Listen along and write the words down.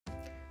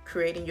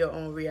creating your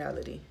own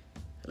reality.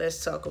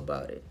 Let's talk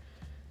about it.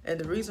 And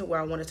the reason why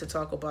I wanted to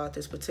talk about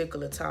this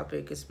particular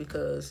topic is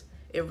because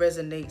it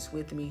resonates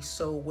with me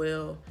so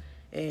well.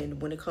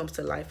 And when it comes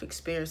to life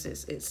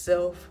experiences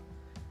itself,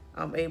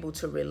 I'm able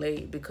to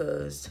relate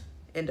because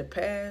in the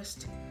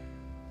past,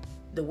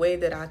 the way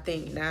that I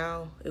think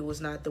now, it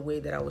was not the way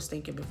that I was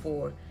thinking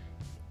before.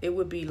 It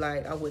would be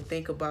like I would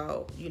think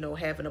about,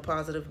 having a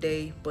positive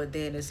day, but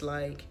then it's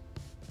like,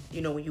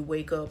 when you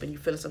wake up and you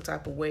feeling some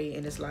type of way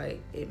and it's like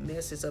it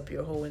messes up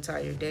your whole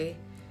entire day.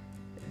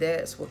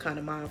 That's what kind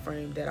of mind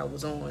frame that I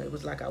was on. It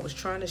was like I was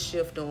trying to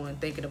shift on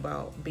thinking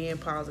about being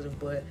positive,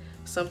 but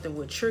something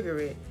would trigger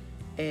it.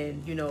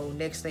 And,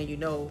 next thing you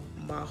know,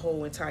 my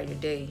whole entire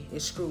day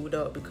is screwed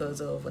up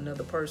because of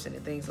another person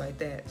and things like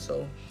that.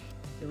 So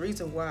the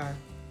reason why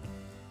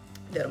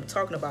that I'm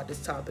talking about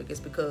this topic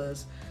is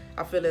because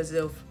I feel as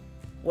if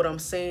what I'm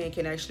saying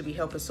can actually be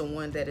helping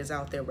someone that is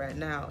out there right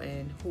now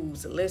and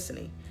who's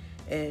listening.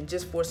 And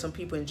just for some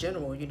people in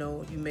general, you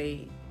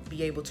may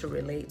be able to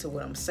relate to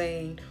what I'm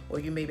saying, or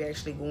you may be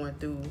actually going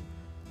through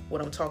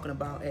what I'm talking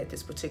about at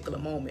this particular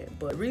moment.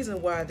 But the reason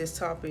why this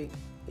topic,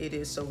 it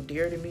is so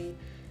dear to me,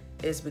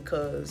 is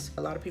because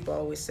a lot of people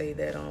always say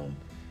that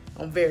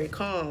I'm very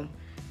calm,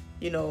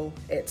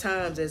 at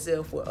times, as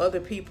if with other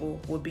people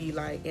would be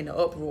like in an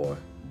uproar.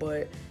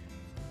 But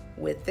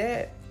with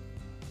that,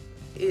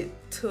 it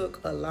took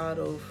a lot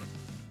of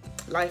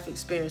life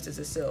experiences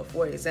itself.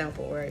 For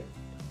example, right?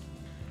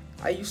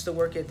 I used to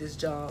work at this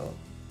job,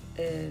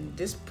 and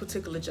this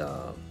particular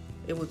job,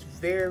 it was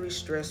very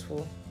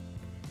stressful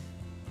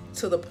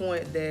to the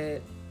point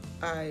that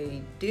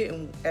I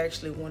didn't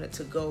actually want it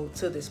to go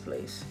to this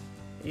place.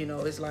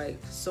 It's like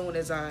as soon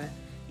as I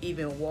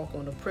even walk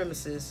on the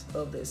premises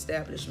of the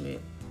establishment,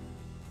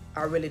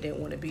 I really didn't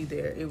want to be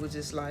there. It was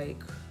just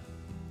like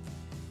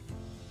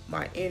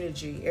my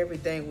energy,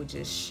 everything would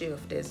just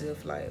shift as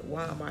if like,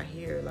 why am I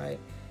here? Like,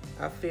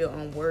 I feel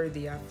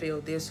unworthy. I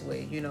feel this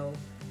way,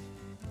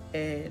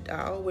 And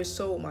I always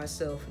told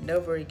myself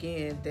never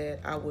again that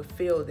I would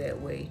feel that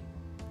way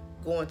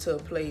going to a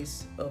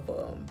place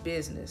of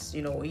business,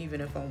 even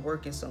if I'm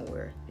working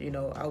somewhere.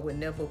 I would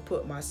never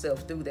put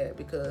myself through that,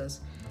 because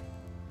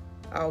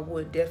I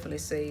would definitely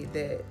say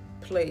that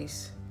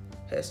place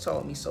has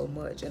taught me so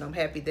much. And I'm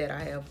happy that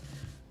I have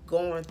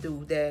gone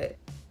through that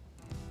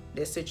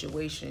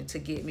situation to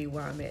get me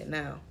where I'm at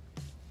now.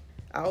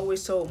 I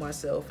always told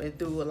myself, and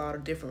through a lot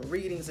of different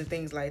readings and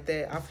things like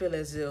that, I feel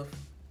as if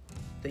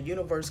the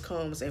universe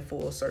comes in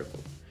full circle.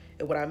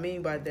 And what I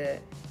mean by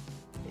that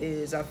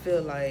is I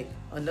feel like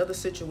another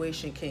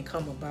situation can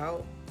come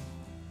about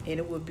and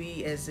it would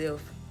be as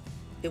if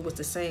it was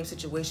the same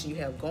situation you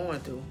have gone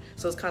through.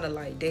 So it's kind of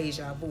like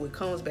deja vu. It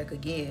comes back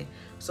again.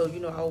 So,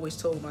 I always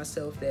told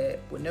myself that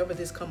whenever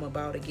this come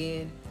about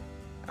again,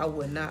 I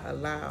would not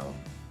allow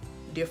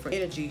different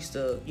energies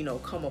to,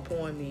 come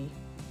upon me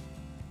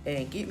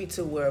and get me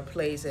to where a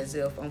place as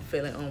if I'm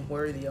feeling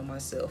unworthy of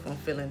myself. I'm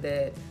feeling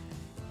that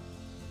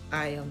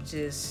I am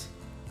just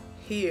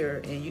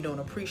here and you don't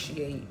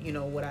appreciate,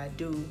 what I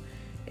do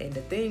and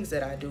the things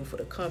that I do for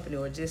the company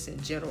or just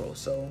in general.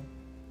 So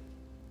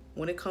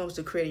when it comes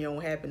to creating your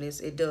own happiness,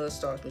 it does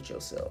start with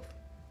yourself.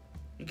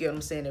 You get what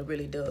I'm saying? It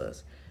really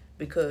does.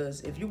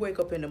 Because if you wake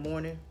up in the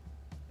morning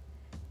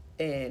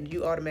and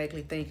you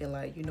automatically thinking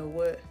like, you know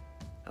what?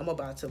 I'm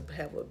about to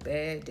have a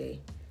bad day.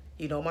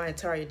 My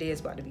entire day is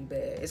about to be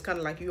bad. It's kind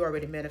of like you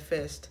already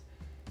manifest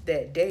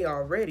that day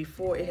already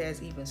before it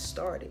has even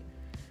started.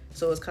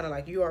 So it's kind of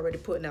like you already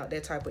putting out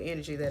that type of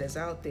energy that is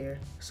out there.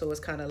 So it's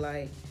kind of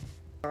like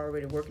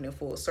already working in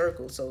full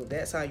circle. So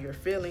that's how you're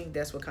feeling.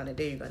 That's what kind of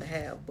day you're going to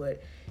have.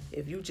 But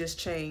if you just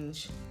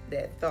change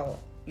that thought,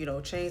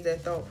 change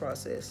that thought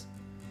process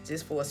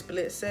just for a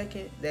split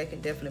second, that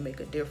can definitely make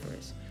a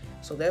difference.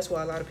 So that's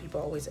why a lot of people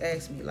always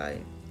ask me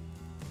like,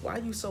 why are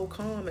you so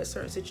calm at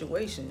certain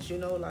situations?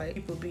 Like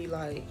people be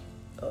like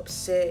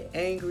upset,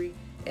 angry,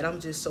 and I'm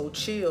just so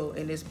chill.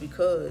 And it's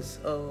because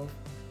of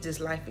just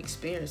life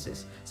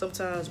experiences.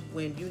 Sometimes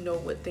when you know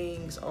what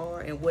things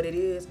are and what it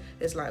is,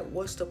 it's like,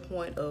 what's the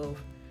point of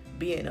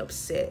being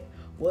upset?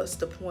 What's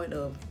the point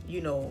of,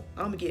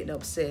 I'm getting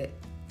upset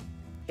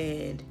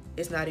and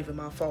it's not even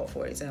my fault,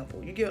 for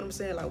example. You get what I'm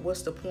saying? Like,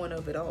 what's the point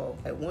of it all?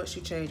 Like, once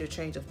you change your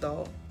change of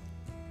thought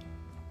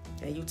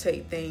and you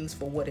take things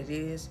for what it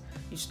is,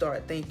 you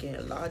start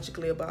thinking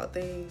logically about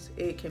things,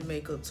 it can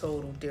make a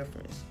total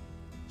difference.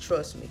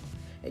 Trust me.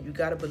 And you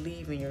got to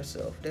believe in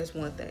yourself. That's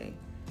one thing.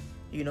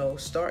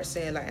 Start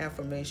saying like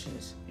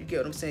affirmations. You get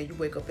what I'm saying? You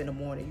wake up in the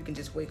morning, you can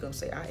just wake up and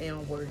say, I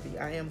am worthy.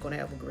 I am going to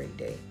have a great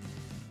day.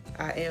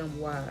 I am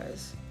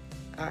wise.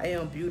 I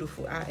am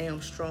beautiful. I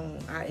am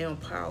strong. I am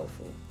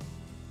powerful.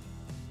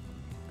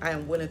 I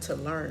am willing to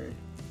learn.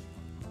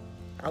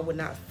 I would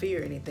not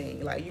fear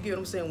anything. Like, you get what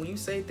I'm saying? When you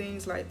say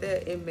things like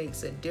that, it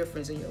makes a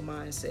difference in your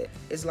mindset.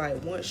 It's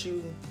like once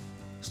you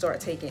start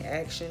taking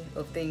action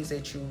of things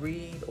that you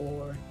read,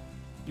 or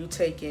you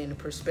take in the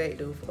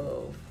perspective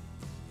of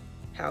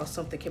how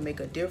something can make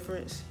a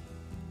difference,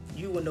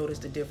 you will notice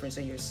the difference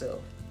in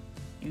yourself.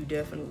 You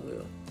definitely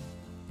will.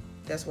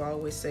 That's why I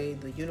always say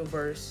the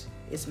universe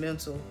is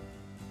mental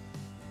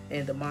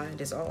and the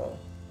mind is all.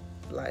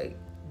 Like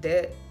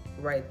that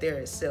right there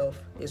itself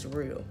is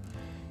real.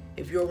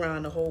 If you're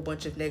around a whole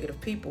bunch of negative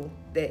people,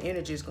 that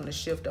energy is going to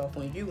shift off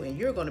on you and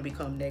you're going to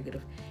become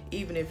negative,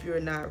 even if you're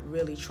not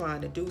really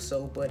trying to do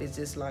so. But it's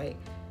just like,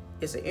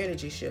 it's an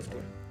energy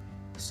shifter.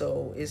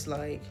 So it's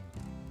like,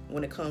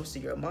 when it comes to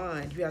your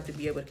mind, you have to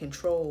be able to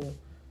control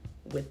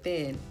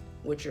within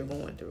what you're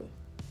going through.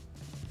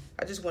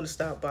 I just want to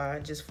stop by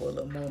just for a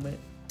little moment,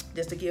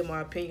 just to give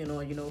my opinion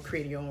on,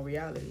 creating your own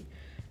reality.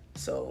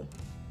 So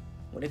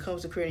when it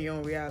comes to creating your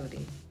own reality,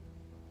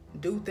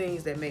 do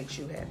things that makes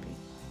you happy.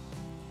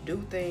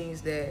 Do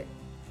things that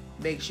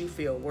makes you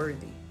feel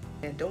worthy.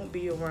 And don't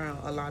be around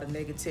a lot of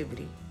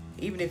negativity.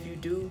 Even if you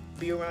do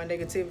be around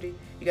negativity,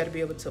 you got to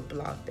be able to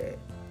block that.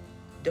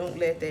 Don't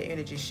let that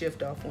energy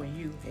shift off on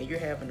you and you're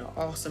having an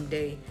awesome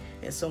day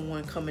and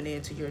someone coming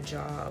into your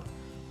job,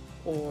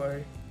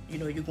 or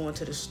you're going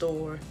to the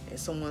store and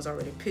someone's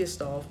already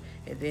pissed off,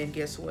 and then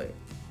guess what?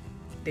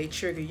 They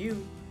trigger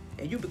you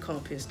and you become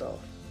pissed off.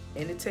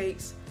 And it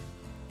takes,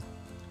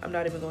 I'm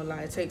not even gonna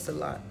lie, it takes a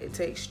lot. It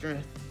takes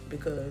strength,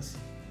 because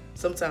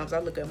sometimes I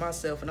look at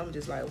myself and I'm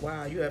just like,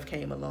 wow, you have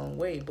came a long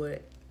way,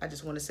 but I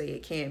just want to say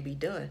it can be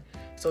done.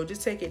 So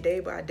just take it day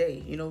by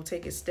day,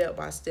 take it step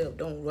by step.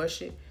 Don't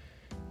rush it.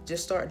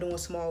 Just start doing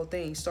small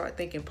things. Start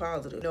thinking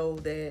positive. Know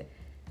that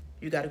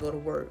you got to go to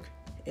work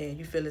and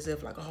you feel as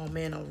if like, oh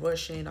man, I'm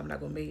rushing. I'm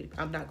not gonna be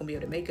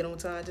able to make it on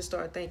time. Just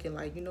start thinking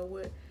like, you know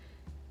what?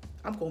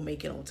 I'm gonna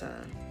make it on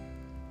time.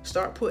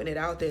 Start putting it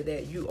out there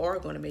that you are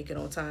gonna make it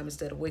on time,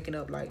 instead of waking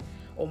up like,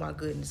 oh my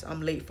goodness,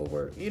 I'm late for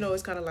work.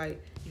 It's kind of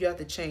like you have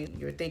to change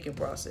your thinking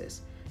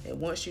process. And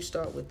once you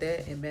start with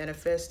that and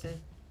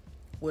manifesting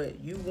what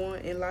you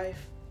want in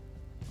life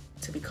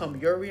to become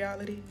your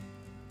reality,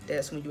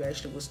 that's when you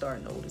actually will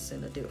start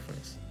noticing a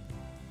difference.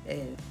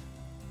 And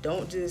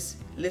don't just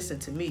listen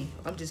to me.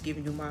 I'm just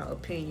giving you my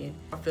opinion.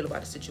 I feel about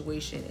the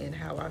situation and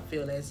how I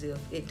feel as if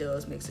it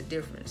does makes a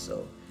difference.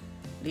 So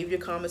leave your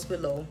comments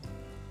below.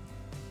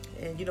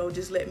 And,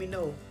 just let me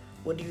know,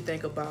 what do you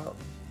think about,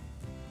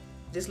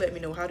 just let me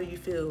know, how do you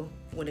feel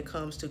when it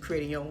comes to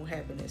creating your own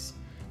happiness,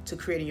 to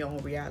creating your own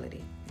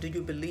reality? Do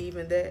you believe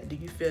in that? Do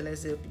you feel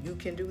as if you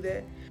can do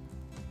that?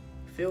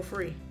 Feel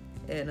free.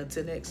 And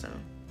until next time,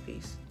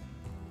 peace.